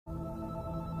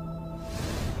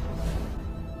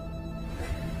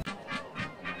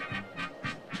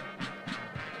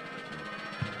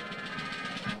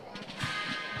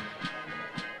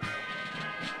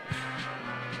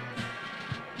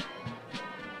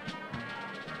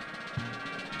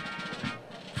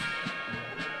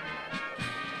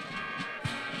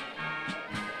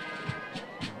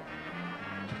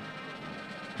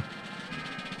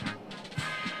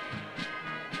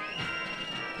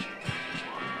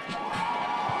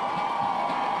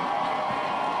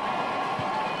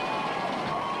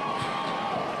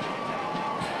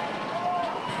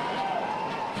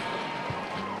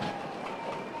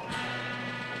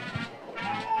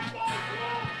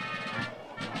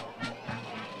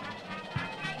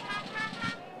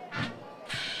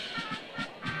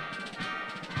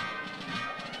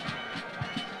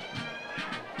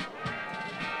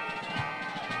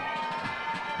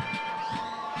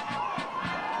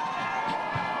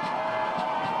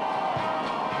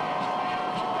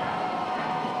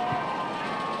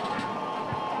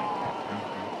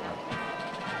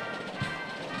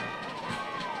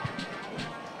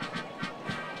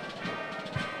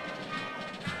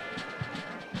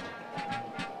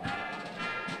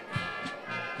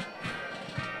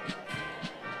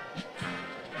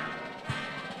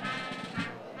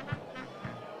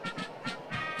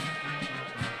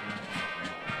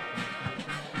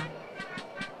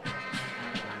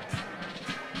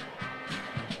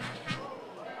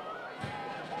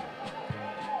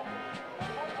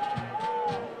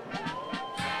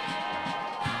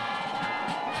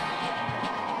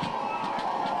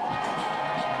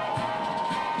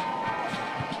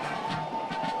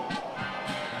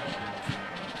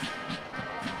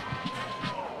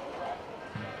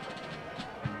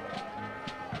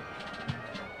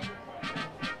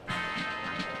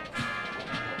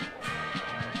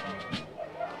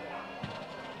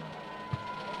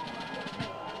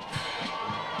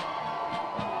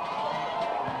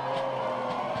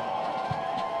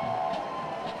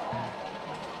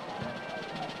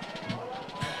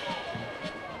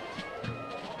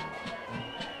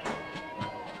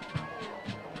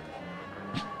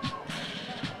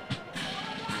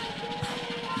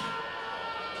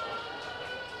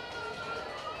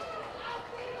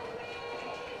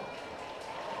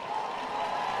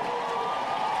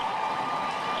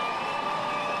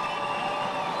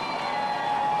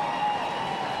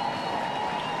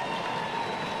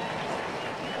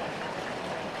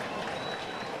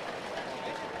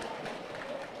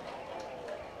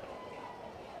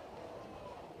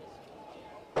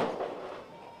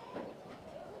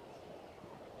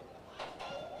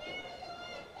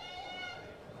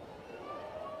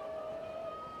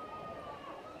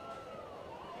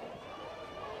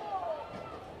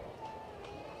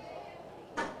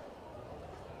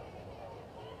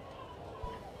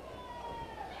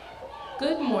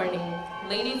Good morning,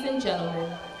 ladies and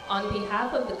gentlemen. On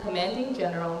behalf of the Commanding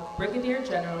General, Brigadier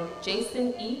General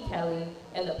Jason E. Kelly,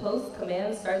 and the Post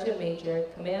Command Sergeant Major,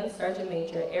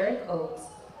 Eric Oakes,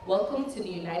 welcome to the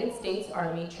United States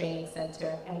Army Training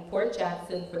Center and Fort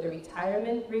Jackson for the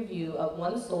retirement review of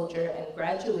one soldier and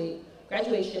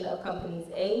graduation of Companies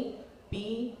A,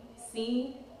 B,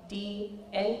 C, D,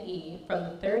 and E from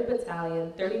the 3rd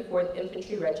Battalion, 34th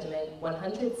Infantry Regiment,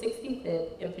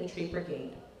 165th Infantry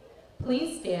Brigade.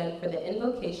 Please stand for the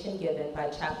invocation given by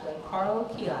Chaplain Carl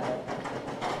Chiata.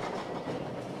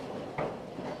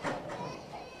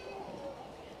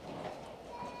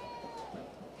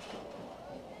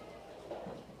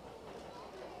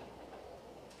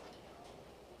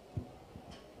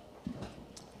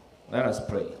 Let us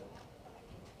pray.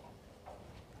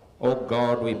 Oh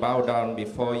God, we bow down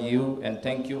before you and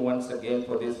thank you once again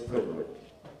for this privilege.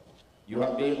 You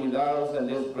have been with us and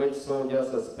these great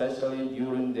soldiers, especially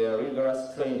during their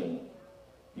rigorous training.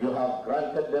 You have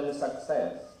granted them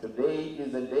success. Today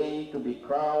is a day to be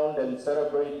crowned and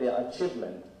celebrate their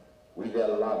achievement with their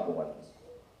loved ones.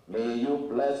 May you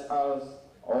bless us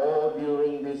all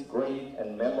during this great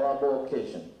and memorable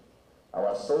occasion.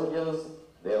 Our soldiers,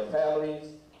 their families,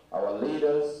 our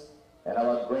leaders, and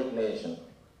our great nation.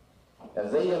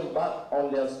 As they embark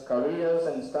on their careers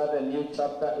and start a new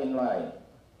chapter in life,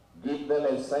 give them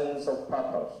a sense of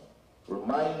purpose.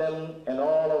 Remind them and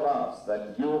all of us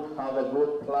that you have a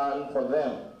good plan for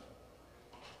them,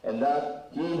 and that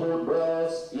he who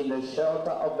dwells in the shelter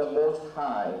of the Most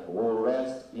High will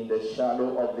rest in the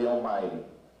shadow of the Almighty.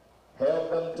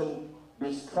 Help them to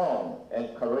be strong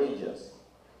and courageous.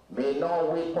 May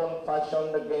no weapon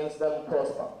fashioned against them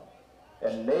prosper.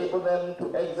 Enable them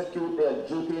to execute their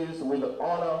duties with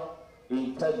honor,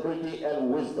 integrity,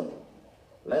 and wisdom.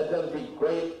 Let them be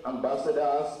great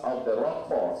ambassadors of the Rock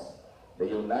Force, the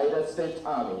United States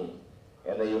Army,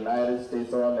 and the United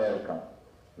States of America.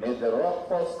 May the Rock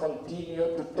Force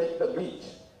continue to take the beach.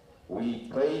 We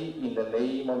pray in the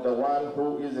name of the one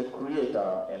who is the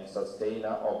creator and sustainer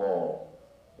of all.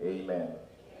 Amen.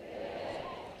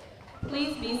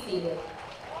 Please be seated.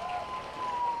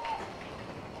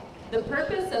 The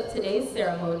purpose of today's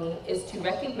ceremony is to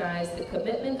recognize the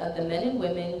commitment of the men and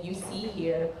women you see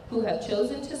here who have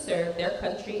chosen to serve their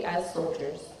country as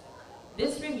soldiers.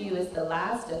 This review is the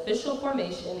last official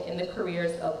formation in the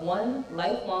careers of one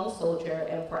lifelong soldier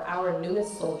and for our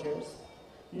newest soldiers.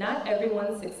 Not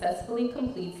everyone successfully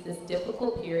completes this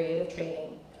difficult period of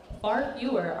training. Far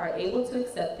fewer are able to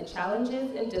accept the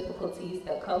challenges and difficulties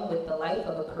that come with the life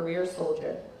of a career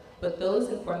soldier. But those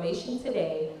in formation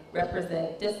today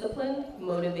represent disciplined,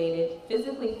 motivated,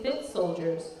 physically fit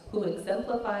soldiers who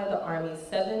exemplify the Army's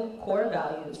 7 core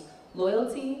values: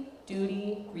 loyalty,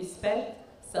 duty, respect,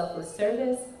 selfless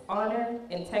service, honor,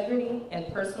 integrity,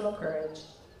 and personal courage.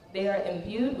 They are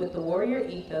imbued with the warrior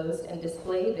ethos and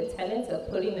display the tenets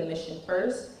of putting the mission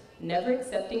first, never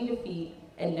accepting defeat,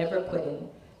 and never quitting,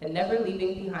 and never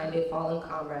leaving behind a fallen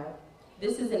comrade.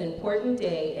 This is an important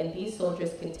day, and these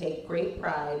soldiers can take great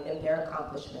pride in their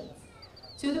accomplishments.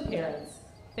 To the parents,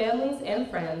 families, and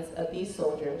friends of these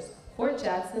soldiers, Fort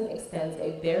Jackson extends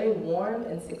a very warm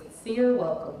and sincere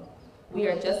welcome. We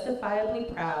are justifiably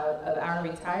proud of our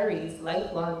retirees'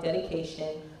 lifelong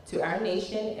dedication to our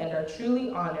nation and are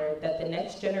truly honored that the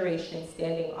next generation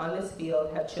standing on this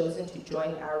field have chosen to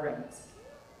join our ranks.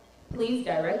 Please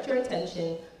direct your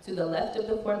attention to the left of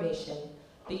the formation.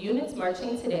 The units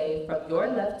marching today from your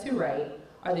left to right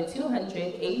are the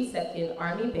 282nd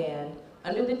Army Band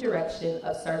under the direction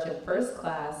of Sergeant First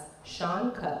Class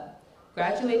Sean Cupp,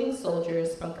 graduating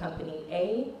soldiers from Company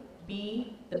A,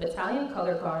 B, the Battalion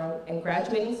Color Guard, and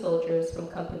graduating soldiers from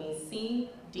Companies C,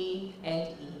 D, and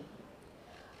E.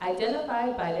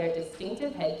 Identified by their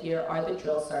distinctive headgear are the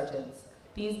drill sergeants.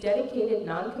 These dedicated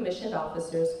non-commissioned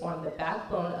officers form the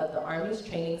backbone of the Army's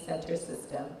training center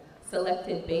system,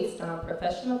 selected based on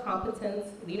professional competence,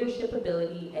 leadership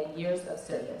ability, and years of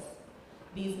service.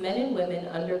 These men and women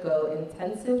undergo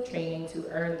intensive training to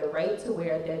earn the right to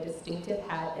wear their distinctive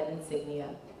hat and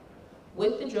insignia.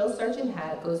 With the drill sergeant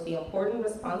hat goes the important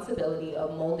responsibility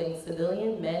of molding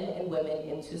civilian men and women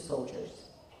into soldiers.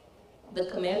 The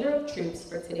commander of troops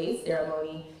for today's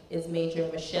ceremony is Major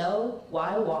Michelle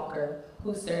Y. Walker,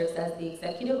 who serves as the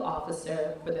executive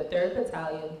officer for the 3rd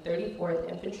Battalion, 34th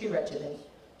Infantry Regiment.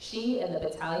 She and the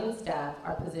battalion staff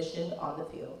are positioned on the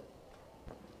field.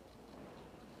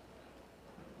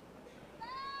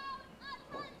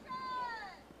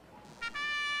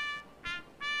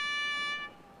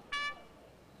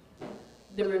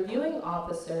 The reviewing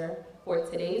officer for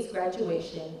today's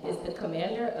graduation is the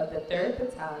commander of the 3rd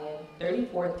Battalion,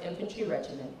 34th Infantry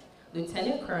Regiment.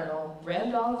 Lieutenant Colonel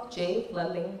Randolph J.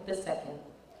 Fleming II.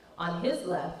 On his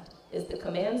left is the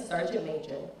Command Sergeant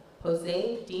Major,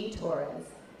 Jose D. Torres,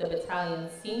 the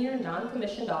battalion's senior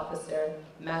non-commissioned officer,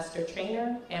 master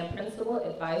trainer, and principal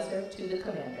advisor to the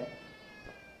commander.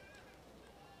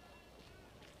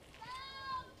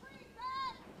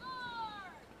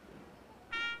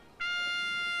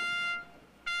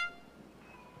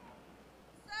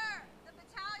 Sir, the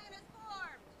battalion is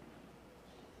formed.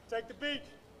 Take the beat.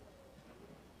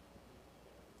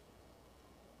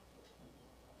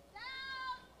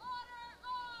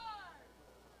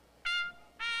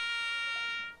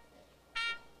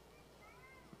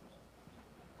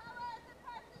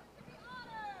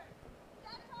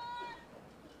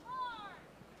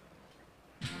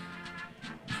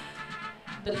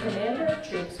 The commander of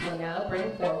troops will now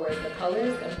bring forward the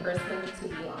colors and person to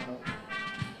be honored.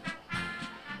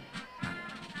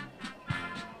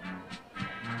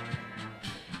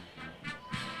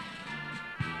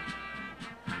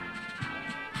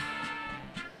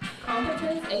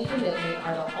 Competence and commitment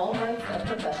are the hallmarks of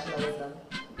professionalism.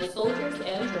 The soldiers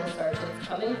and drill sergeants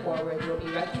coming forward will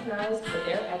be recognized for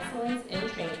their excellence in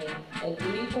training and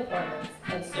duty performance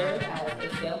and serve as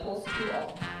examples to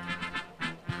all.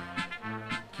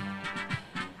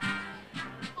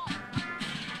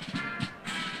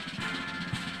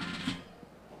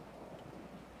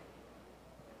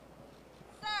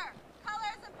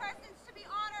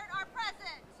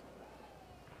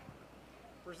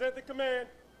 Present the command.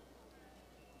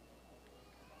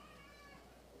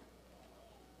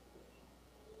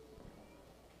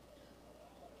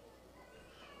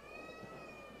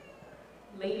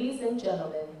 Ladies and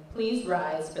gentlemen, please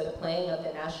rise for the playing of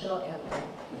the national anthem.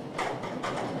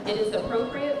 It is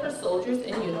appropriate for soldiers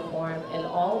in uniform and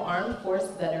all armed force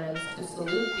veterans to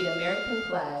salute the American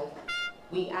flag.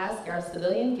 We ask our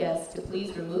civilian guests to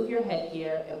please remove your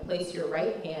headgear and place your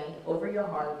right hand over your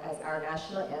heart as our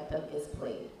national anthem is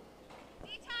played.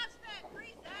 Detachment,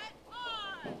 present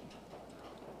on!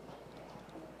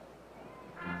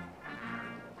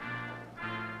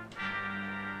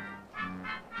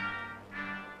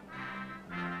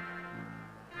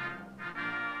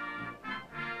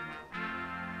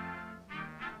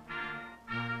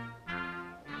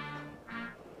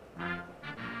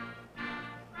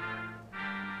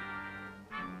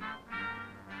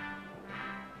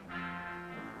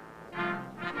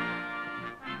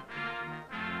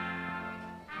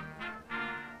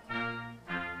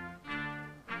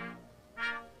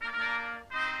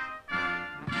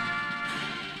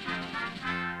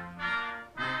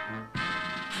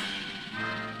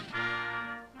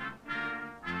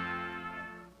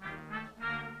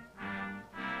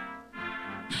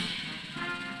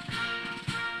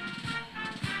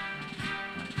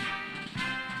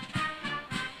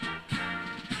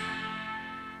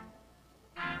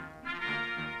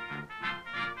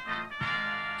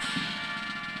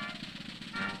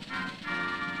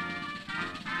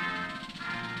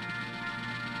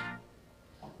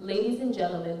 Ladies and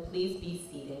gentlemen, please be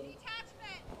seated.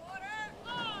 Detachment, order,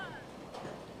 arm!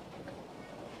 Now,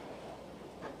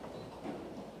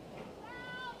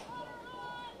 order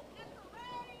on, at the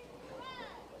ready,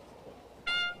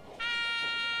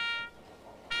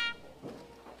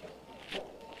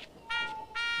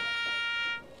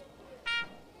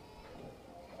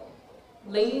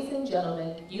 Ladies and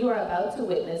gentlemen, you are about to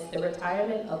witness the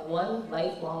retirement of one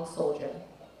lifelong soldier.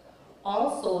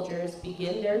 All soldiers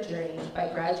begin their journey by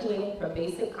graduating from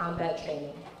basic combat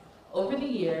training. Over the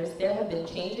years, there have been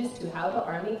changes to how the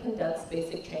Army conducts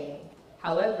basic training.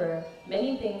 However,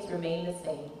 many things remain the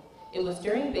same. It was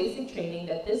during basic training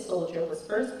that this soldier was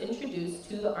first introduced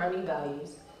to the Army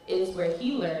values. It is where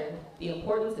he learned the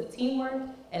importance of teamwork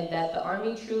and that the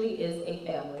Army truly is a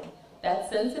family.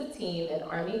 That sense of team and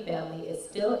Army family is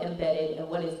still embedded in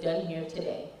what is done here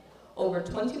today. Over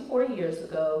 24 years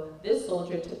ago, this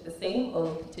soldier took the same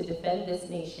oath to defend this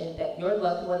nation that your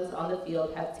loved ones on the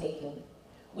field have taken.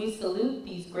 We salute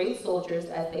these great soldiers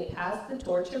as they pass the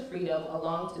torch of freedom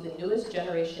along to the newest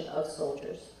generation of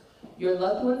soldiers. Your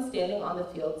loved ones standing on the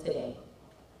field today.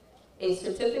 A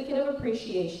certificate of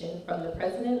appreciation from the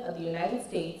President of the United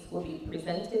States will be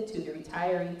presented to the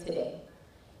retiree today.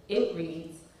 It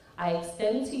reads, I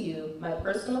extend to you my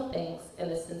personal thanks and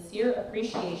the sincere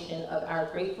appreciation of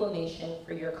our grateful nation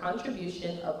for your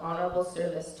contribution of honorable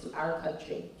service to our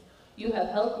country. You have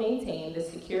helped maintain the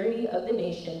security of the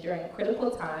nation during critical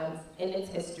times in its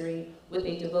history with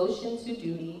a devotion to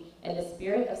duty and a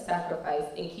spirit of sacrifice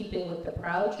in keeping with the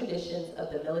proud traditions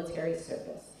of the military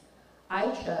service. I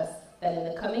trust that in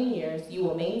the coming years you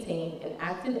will maintain an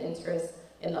active interest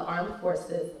in the armed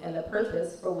forces and the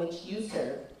purpose for which you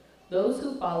served. Those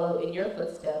who follow in your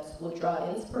footsteps will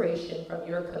draw inspiration from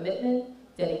your commitment,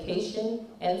 dedication,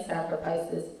 and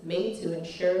sacrifices made to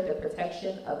ensure the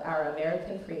protection of our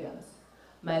American freedoms.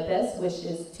 My best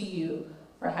wishes to you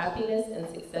for happiness and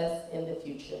success in the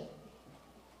future.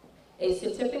 A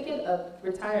certificate of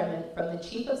retirement from the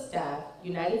Chief of Staff,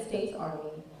 United States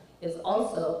Army, is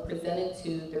also presented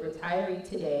to the retiree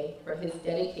today for his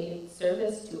dedicated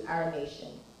service to our nation.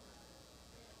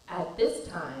 At this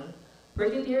time,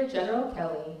 Brigadier General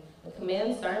Kelly and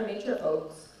Command Sergeant Major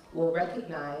Oakes will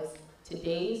recognize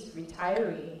today's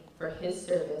retiree for his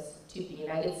service to the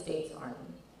United States Army.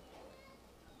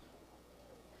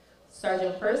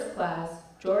 Sergeant First Class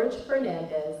George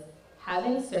Fernandez,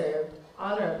 having served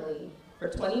honorably for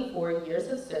 24 years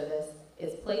of service,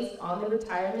 is placed on the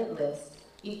retirement list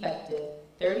effective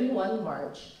 31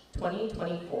 March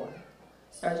 2024.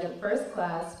 Sergeant First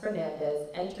Class Fernandez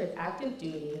entered active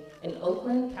duty in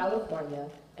Oakland, California,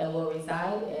 and will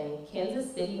reside in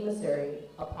Kansas City, Missouri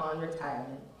upon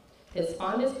retirement. His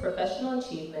fondest professional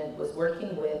achievement was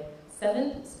working with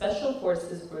 7th Special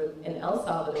Forces Group in El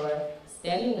Salvador,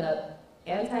 standing up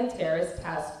anti-terrorist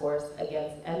task force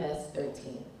against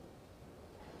MS-13.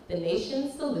 The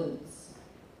nation salutes.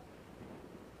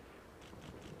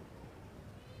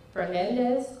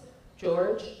 Fernandez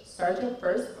George, Sergeant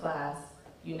First Class,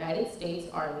 United States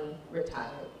Army,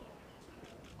 retired.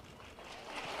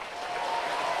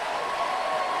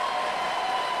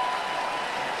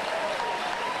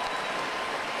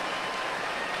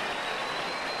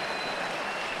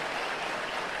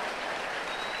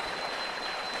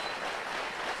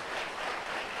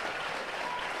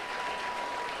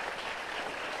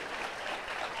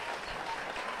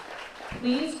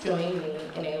 Please join me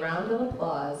in a round of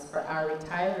applause for our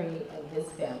retiree and his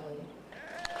family.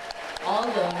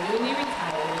 Although newly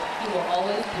retired, he will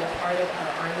always be a part of our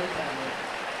Army family.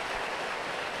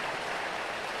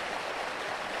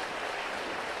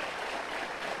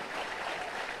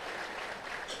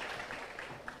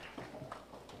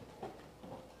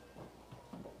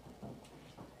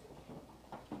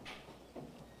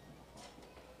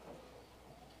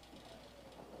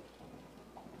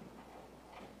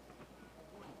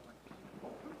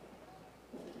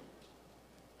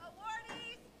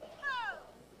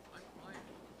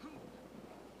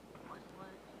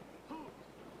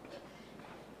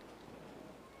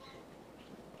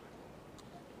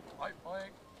 Right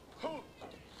flank, hoop.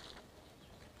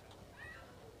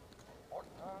 Mark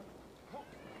time, hoop.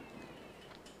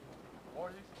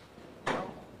 40s, go.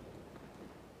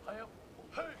 Layup,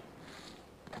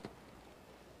 hey.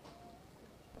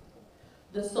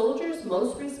 The soldiers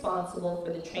most responsible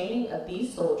for the training of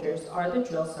these soldiers are the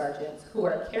drill sergeants, who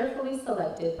are carefully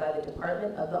selected by the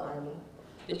Department of the Army.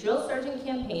 The drill sergeant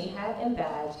campaign hat and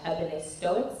badge have been a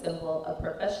stoic symbol of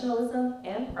professionalism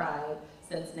and pride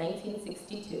since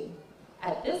 1962.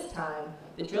 At this time,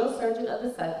 the drill sergeant of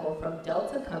the cycle from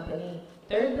Delta Company,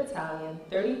 3rd Battalion,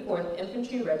 34th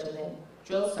Infantry Regiment,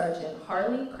 Drill Sergeant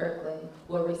Harley Kirkland,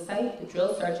 will recite the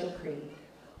Drill Sergeant Creed.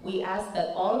 We ask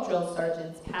that all drill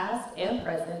sergeants, past and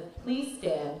present, please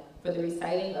stand for the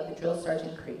reciting of the Drill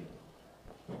Sergeant Creed.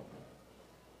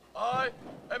 I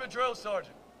am a drill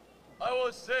sergeant. I will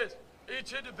assist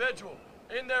each individual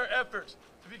in their efforts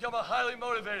to become a highly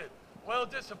motivated,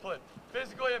 well-disciplined,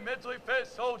 physically and mentally fit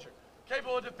soldier,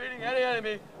 capable of defeating any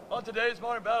enemy on today's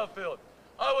modern battlefield.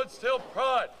 I would instill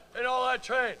pride in all I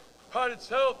train, pride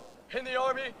itself in the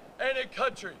Army and in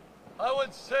country. I would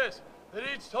insist that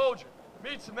each soldier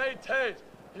meets and maintains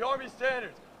the Army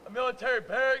standards of military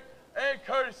barrack and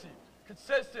courtesy,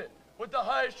 consistent with the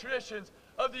highest traditions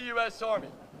of the U.S. Army.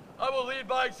 I will lead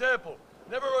by example,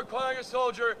 never requiring a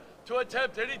soldier to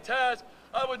attempt any task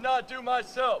I would not do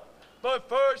myself. But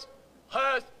first,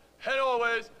 last, and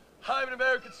always, I'm an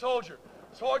American soldier,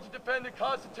 sworn to defend the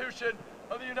Constitution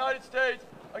of the United States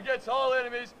against all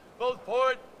enemies, both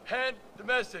foreign and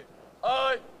domestic.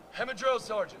 I am a drill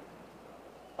sergeant.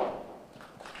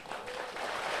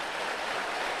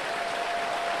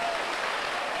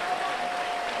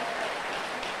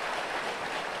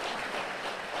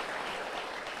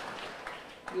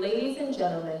 Ladies and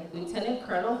gentlemen, Lieutenant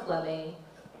Colonel Fleming,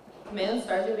 Command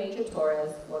Sergeant Major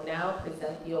Torres will now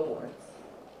present the awards.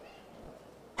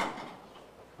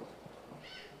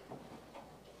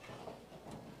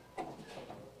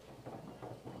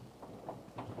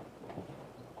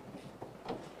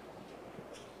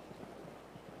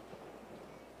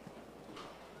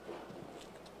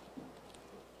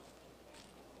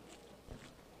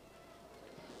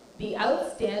 The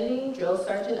outstanding drill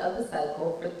sergeant of the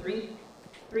cycle for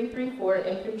 334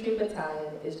 Infantry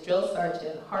Battalion is Drill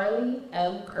Sergeant Harley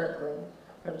M. Kirkland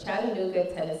from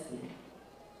Chattanooga, Tennessee.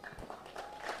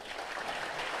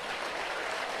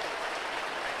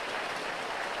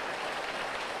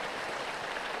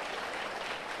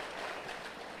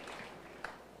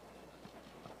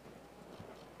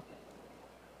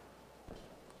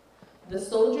 The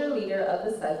soldier leader of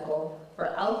the cycle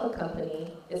for Alpha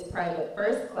Company is Private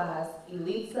First Class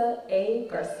Elitza A.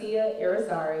 Garcia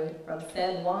Irizarry from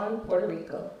San Juan, Puerto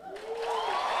Rico.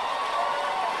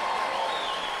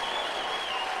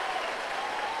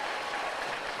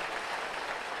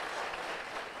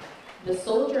 The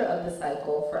soldier of the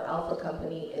cycle for Alpha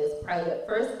Company is Private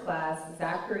First Class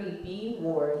Zachary B.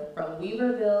 Ward from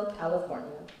Weaverville,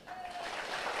 California.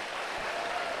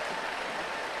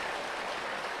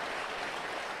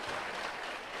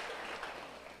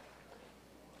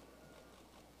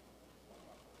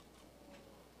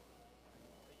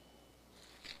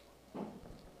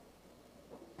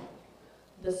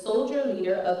 The soldier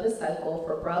leader of the cycle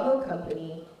for Bravo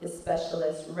Company is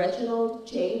Specialist Reginald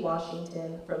J.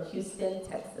 Washington from Houston,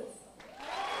 Texas.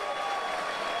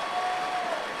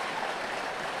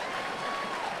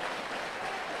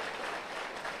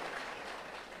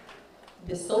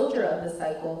 The soldier of the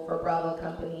cycle for Bravo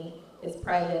Company is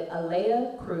Private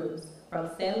Alea Cruz from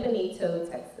San Benito,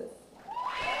 Texas.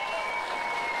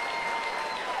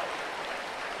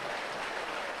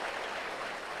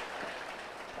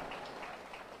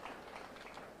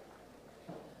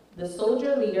 The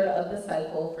soldier leader of the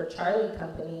cycle for Charlie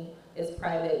Company is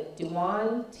Private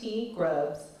Duane T.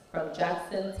 Grubbs from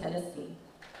Jackson, Tennessee.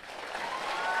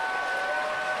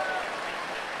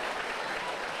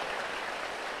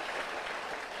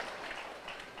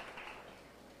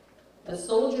 The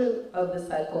soldier of the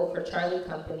cycle for Charlie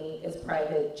Company is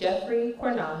Private Jeffrey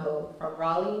Cornajo from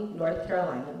Raleigh, North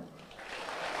Carolina.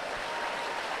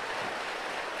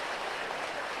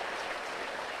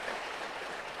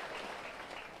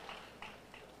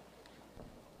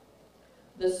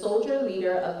 The soldier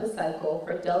leader of the cycle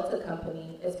for Delta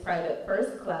Company is Private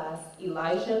First Class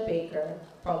Elijah Baker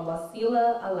from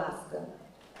Wasilla, Alaska.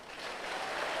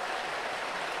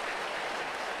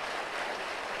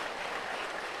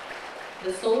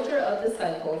 The soldier of the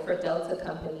cycle for Delta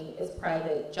Company is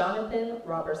Private Jonathan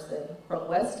Robertson from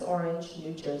West Orange,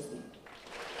 New Jersey.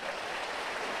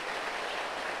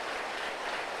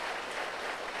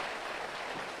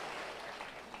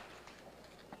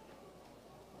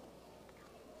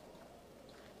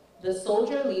 The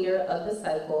soldier leader of the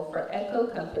cycle for Echo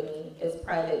Company is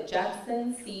Private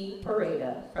Jackson C.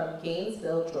 Pareda from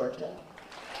Gainesville, Georgia.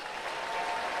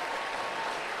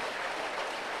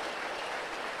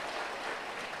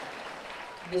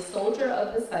 The soldier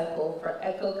of the cycle for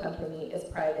Echo Company is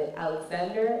Private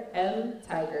Alexander M.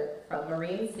 Tigert from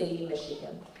Marine City,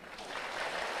 Michigan.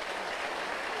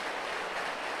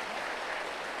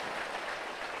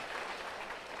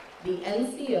 The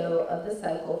NCO of the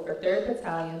cycle for 3rd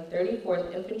Battalion,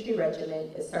 34th Infantry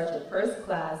Regiment is Sergeant First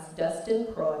Class Dustin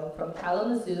Croy from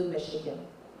Kalamazoo, Michigan.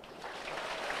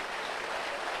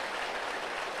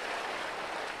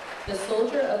 The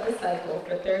soldier of the cycle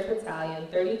for 3rd Battalion,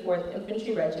 34th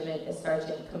Infantry Regiment is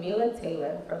Sergeant Camila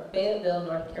Taylor from Fayetteville,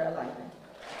 North Carolina.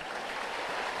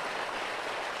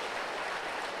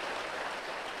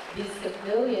 The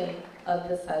civilian of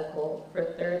the cycle for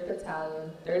 3rd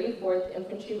Battalion, 34th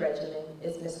Infantry Regiment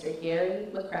is Mr. Gary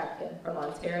McCracken from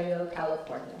Ontario,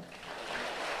 California.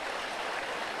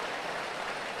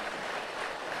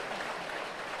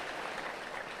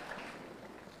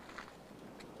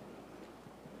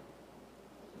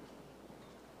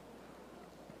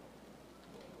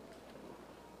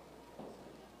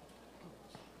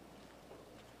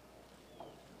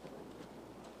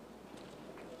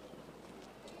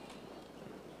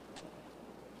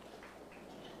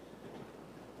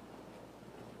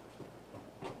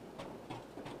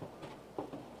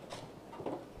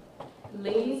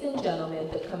 Ladies and gentlemen,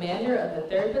 the commander of the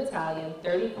 3rd Battalion,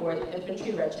 34th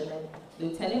Infantry Regiment,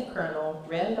 Lieutenant Colonel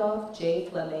Randolph J.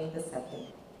 Fleming II.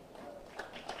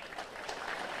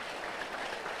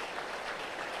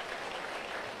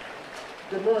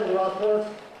 Good morning, Rockport.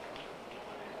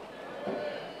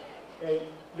 Hey,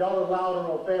 y'all are louder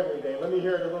on Family Day. Let me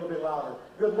hear it a little bit louder.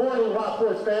 Good morning,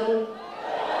 Rockport's family.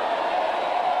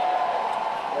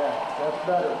 Yeah, that's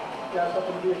better. Got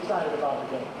something to be excited about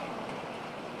today.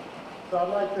 So I'd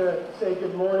like to say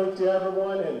good morning to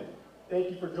everyone and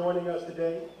thank you for joining us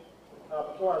today.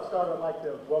 Before I start, I'd like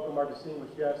to welcome our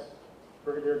distinguished guests,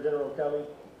 Brigadier General Kelly,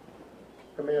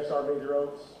 Command Sergeant Major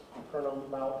Oates, Colonel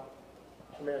Mount,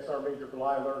 Command Sergeant Major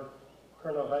Blyler,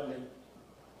 Colonel Hutton,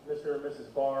 Mr. and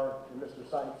Mrs. Barr, and Mr.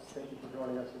 Sykes, thank you for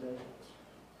joining us today.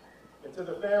 And to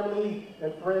the family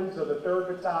and friends of the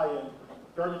 3rd Battalion,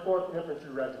 34th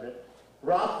Infantry Regiment,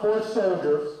 Rockport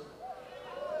soldiers,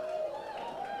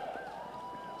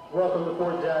 welcome to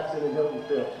Fort Jackson and Hilton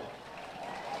Field.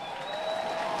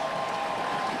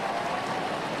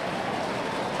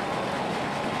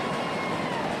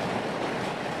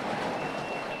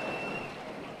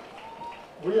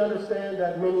 We understand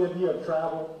that many of you have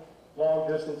traveled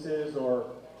long distances or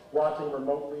watching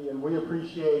remotely, and we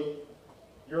appreciate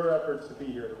your efforts to be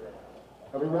here today.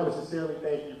 And we want to sincerely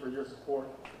thank you for your support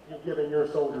you've given your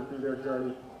soldiers through their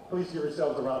journey. Please give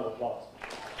yourselves a round of applause.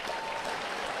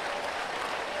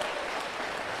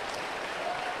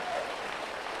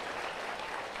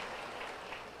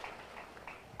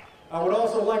 I would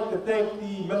also like to thank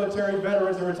the military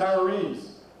veterans and retirees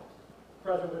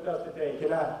present with us today.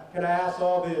 Can I ask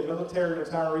all the military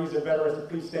retirees and veterans to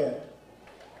please stand?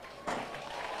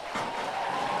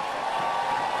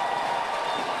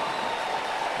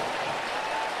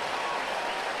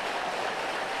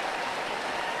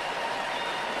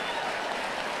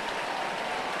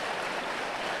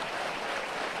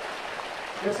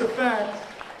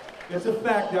 It's a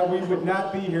fact that we would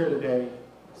not be here today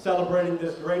celebrating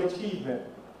this great achievement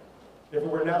if it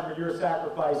were not for your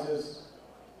sacrifices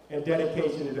and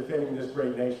dedication to defending this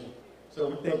great nation. So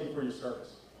we thank you for your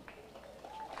service.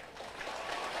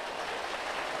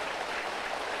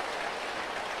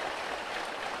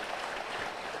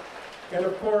 And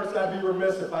of course, I'd be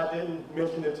remiss if I didn't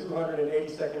mention the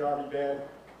 282nd Army Band.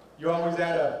 You always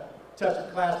add a touch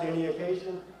of class to any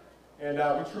occasion, and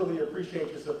we truly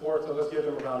appreciate your support, so let's give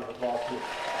them a round of applause too.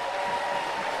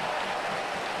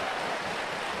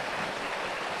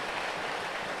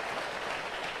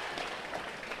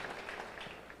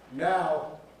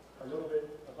 Now, a little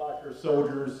bit about your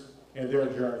soldiers and their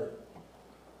journey.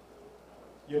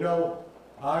 You know,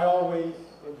 I always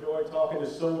enjoy talking to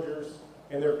soldiers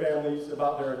and their families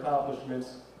about their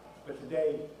accomplishments, but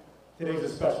today's a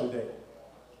special day.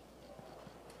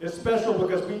 It's special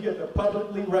because we get to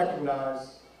publicly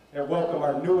recognize and welcome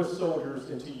our newest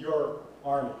soldiers into your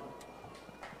Army.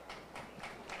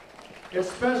 It's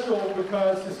special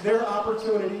because it's their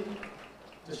opportunity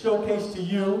to showcase to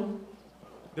you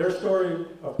their story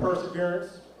of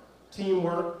perseverance,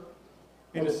 teamwork,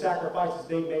 and the sacrifices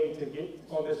they made to get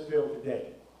on this field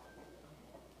today.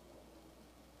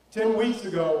 10 weeks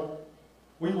ago,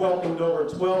 we welcomed over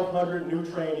 1,200 new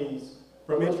trainees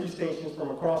from entry stations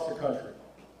from across the country.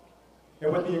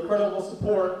 And with the incredible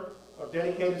support of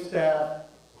dedicated staff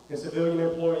and civilian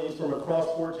employees from across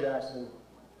Fort Jackson,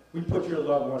 we put your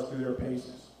loved ones through their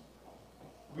paces.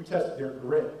 We tested their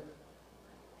grit.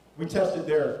 We tested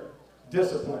their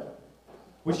discipline.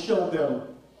 We showed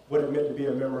them what it meant to be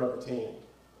a member of a team.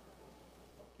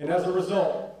 And as a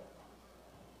result,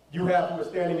 you have who is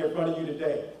standing in front of you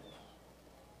today,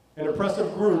 an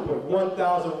impressive group of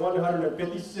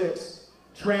 1,156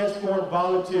 transformed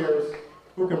volunteers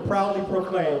who can proudly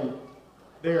proclaim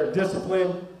they are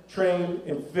disciplined, trained,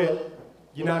 and fit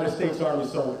United States Army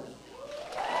soldiers.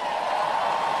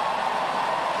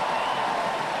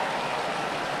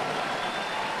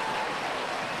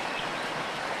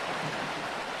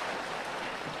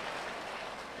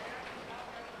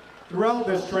 Throughout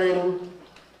this training,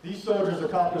 these soldiers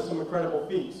accomplished some incredible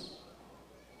feats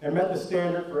and met the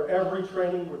standard for every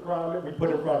training requirement we put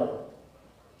in front of them.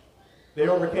 They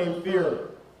overcame fear,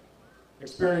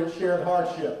 experienced shared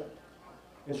hardship,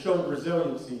 and showed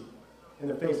resiliency in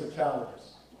the face of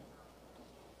challenges.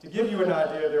 To give you an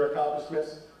idea of their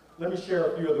accomplishments, let me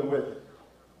share a few of them with you.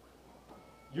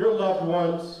 Your loved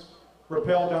ones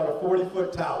rappelled down a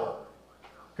 40-foot tower,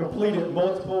 completed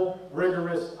multiple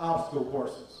rigorous obstacle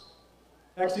courses,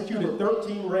 executed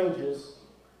 13 ranges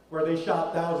where they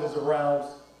shot thousands of rounds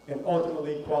and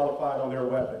ultimately qualified on their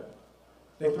weapon.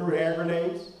 They threw hand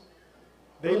grenades.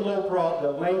 They low-crawled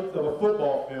the length of a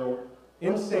football field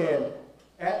in sand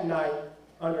at night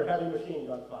under heavy machine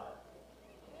gun fire.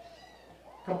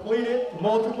 Completed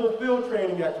multiple field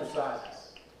training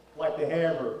exercises like the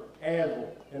hammer,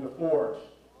 anvil, and the forge,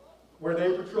 where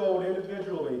they patrolled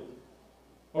individually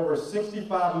over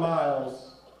 65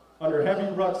 miles under heavy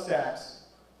rucksacks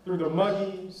through the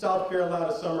muggy South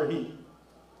Carolina summer heat.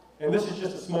 And this is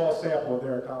just a small sample of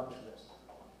their accomplishments.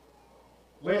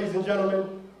 Ladies and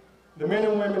gentlemen, the men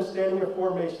and women standing in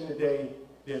formation today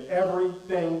did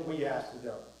everything we asked of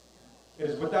them. It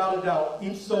is without a doubt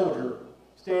each soldier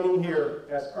standing here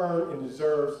has earned and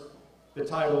deserves the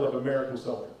title of American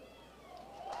soldier.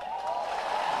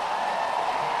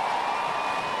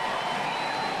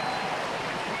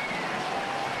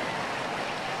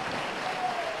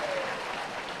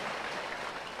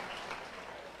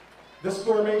 This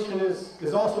formation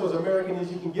is also as American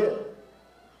as you can get.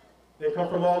 They come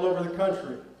from all over the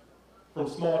country, from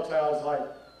small towns like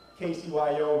Casey,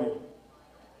 Wyoming,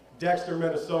 Dexter,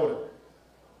 Minnesota.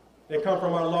 They come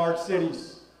from our large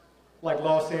cities like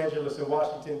Los Angeles and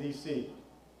Washington, D.C.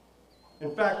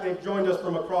 In fact, they've joined us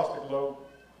from across the globe,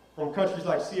 from countries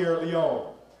like Sierra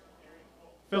Leone,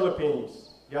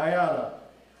 Philippines, Guyana,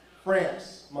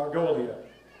 France, Mongolia.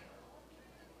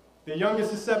 The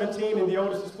youngest is 17 and the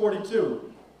oldest is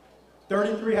 42.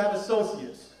 33 have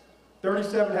associates,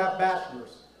 37 have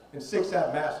bachelors, and 6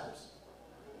 have masters.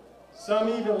 Some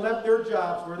even left their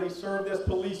jobs where they served as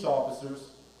police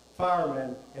officers,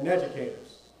 firemen, and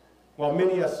educators, while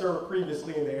many have served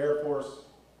previously in the Air Force,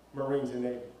 Marines, and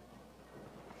Navy.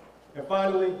 And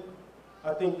finally,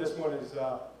 I think this one is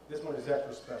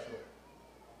extra special.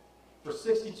 For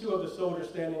 62 of the soldiers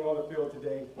standing on the field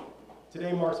today,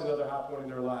 today marks another high point in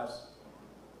their lives.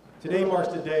 Today marks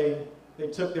the day they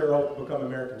took their oath to become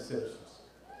American citizens.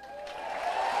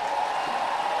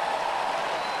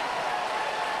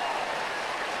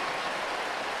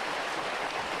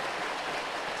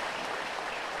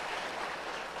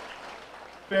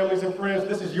 Families and friends,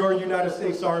 this is your United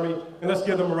States Army, and let's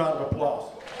give them a round of applause.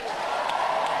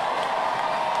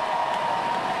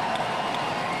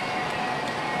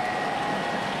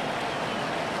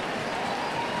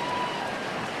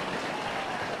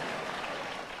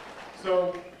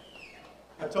 So,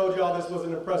 I told y'all this was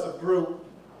an impressive group.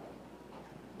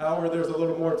 However, there's a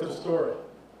little more to the story.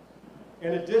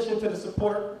 In addition to the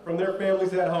support from their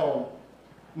families at home,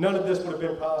 none of this would have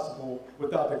been possible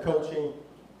without the coaching,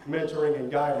 mentoring,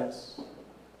 and guidance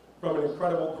from an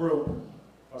incredible group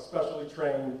of specially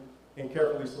trained and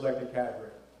carefully selected cadre.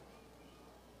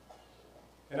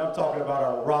 And I'm talking about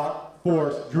our Rock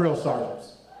Force drill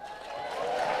sergeants.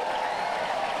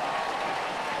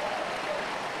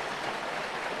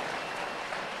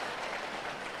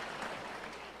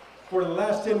 For the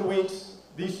last 10 weeks,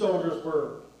 these soldiers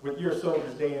were with your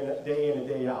soldiers day in and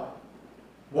day out,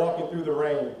 walking through the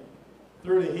rain,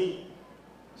 through the heat,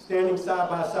 standing side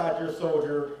by side your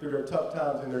soldier through their tough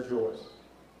times and their joys.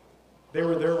 They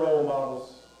were their role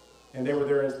models, and they were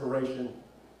their inspiration,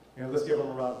 and let's give them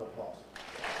a round of applause.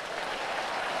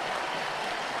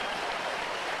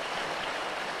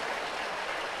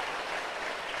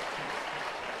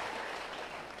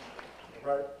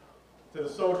 All right. To the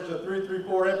soldiers of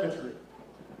 334 Infantry,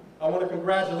 I want to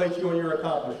congratulate you on your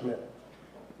accomplishment.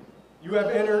 You have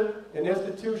entered an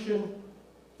institution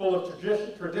full of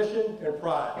tradition and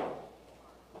pride.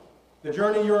 The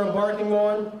journey you're embarking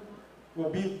on will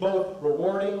be both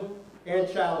rewarding and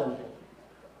challenging.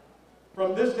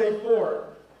 From this day forward,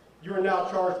 you are now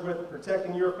charged with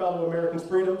protecting your fellow Americans'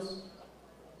 freedoms,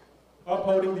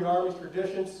 upholding the Army's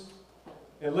traditions,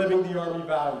 and living the Army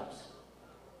values.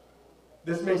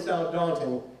 This may sound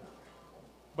daunting,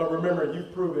 but remember,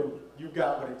 you've proven you've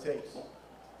got what it takes.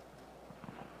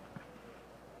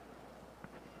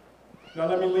 Now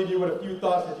let me leave you with a few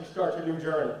thoughts as you start your new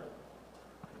journey.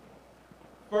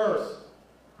 First,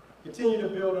 continue to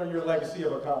build on your legacy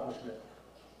of accomplishment.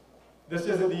 This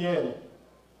isn't the end.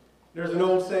 There's an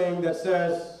old saying that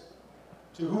says,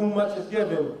 to whom much is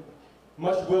given,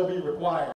 much will be required.